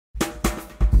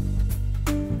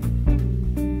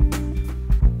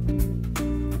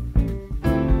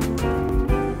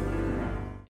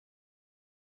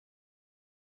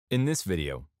In this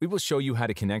video, we will show you how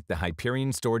to connect the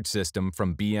Hyperion storage system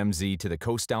from BMZ to the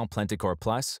KOSTAL Plenticore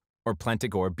Plus or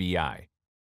PLENTICORE BI.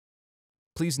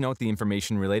 Please note the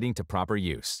information relating to proper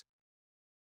use.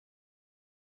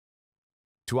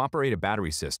 To operate a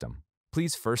battery system,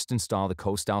 please first install the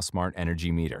KOSTAL Smart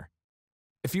Energy Meter.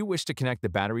 If you wish to connect the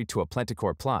battery to a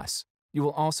PLENTICORE Plus, you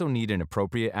will also need an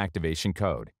appropriate activation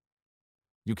code.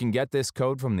 You can get this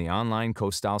code from the online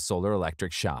KOSTAL Solar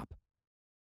Electric shop.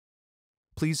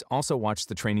 Please also watch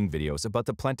the training videos about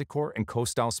the PLENTICORE and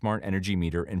KOSTAL Smart Energy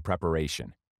Meter in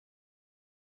preparation.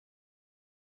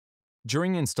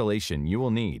 During installation, you will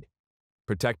need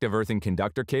protective earthen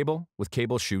conductor cable with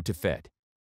cable shoe to fit,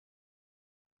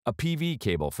 a PV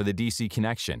cable for the DC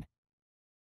connection,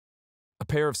 a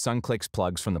pair of SunClicks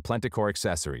plugs from the PLENTICORE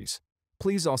accessories.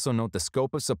 Please also note the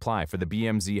scope of supply for the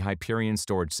BMZ Hyperion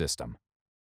storage system.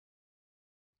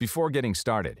 Before getting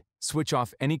started, switch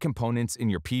off any components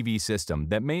in your PV system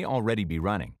that may already be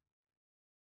running.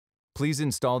 Please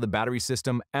install the battery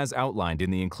system as outlined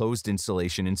in the enclosed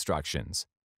installation instructions.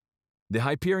 The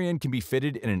Hyperion can be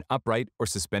fitted in an upright or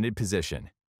suspended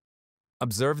position.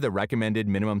 Observe the recommended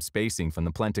minimum spacing from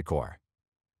the PLENTICORE.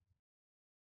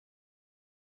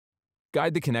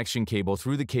 Guide the connection cable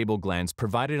through the cable glands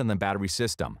provided on the battery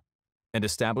system and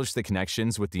establish the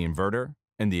connections with the inverter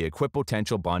and the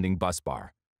equipotential bonding bus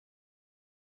bar.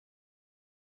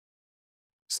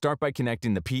 Start by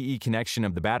connecting the PE connection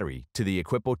of the battery to the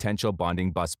equipotential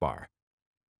bonding bus bar.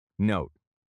 Note,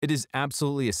 it is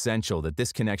absolutely essential that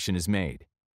this connection is made.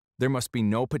 There must be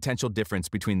no potential difference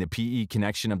between the PE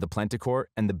connection of the PLENTICORE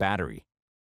and the battery.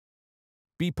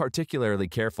 Be particularly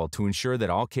careful to ensure that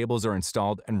all cables are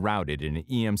installed and routed in an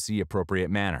EMC-appropriate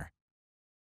manner.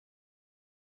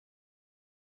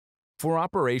 For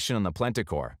operation on the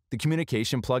PLENTICORE, the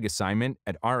communication plug assignment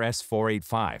at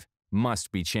RS485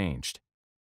 must be changed.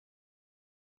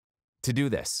 To do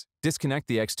this, disconnect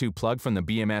the X2 plug from the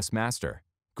BMS master,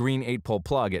 green 8-pole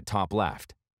plug at top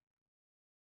left.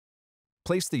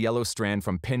 Place the yellow strand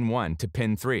from pin 1 to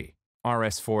pin 3,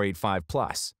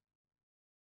 RS485+,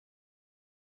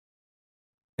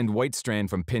 and white strand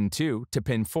from pin 2 to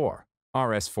pin 4,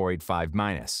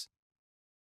 RS485-.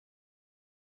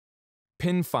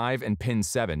 Pin 5 and pin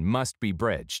 7 must be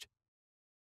bridged.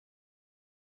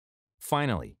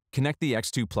 Finally, connect the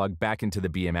X2 plug back into the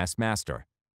BMS master.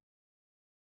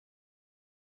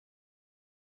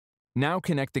 Now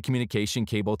connect the communication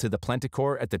cable to the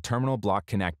PLENTICORE at the terminal block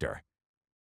connector.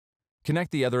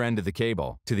 Connect the other end of the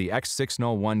cable to the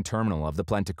X601 terminal of the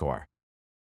PLENTICORE.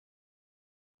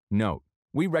 Note,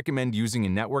 we recommend using a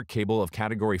network cable of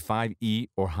category 5E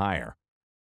or higher.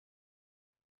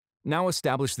 Now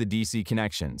establish the DC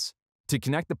connections. To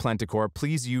connect the PLENTICORE,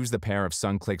 please use the pair of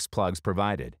SunClicks plugs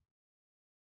provided.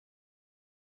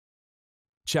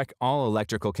 Check all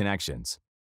electrical connections.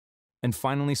 And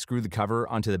finally screw the cover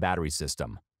onto the battery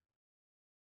system.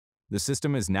 The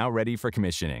system is now ready for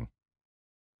commissioning.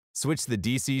 Switch the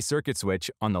DC circuit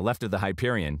switch on the left of the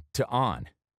Hyperion to on.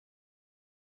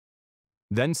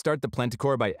 Then start the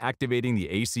PLENTICORE by activating the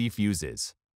AC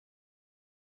fuses.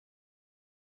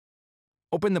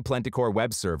 Open the PLENTICORE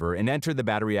web server and enter the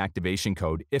battery activation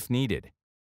code if needed.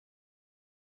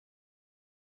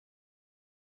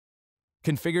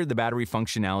 Configure the battery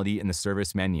functionality in the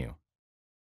service menu.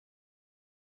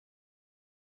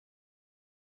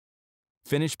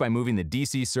 Finish by moving the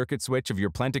DC circuit switch of your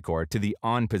PLENTICORE to the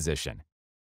on position.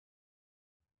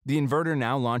 The inverter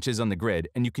now launches on the grid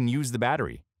and you can use the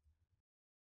battery.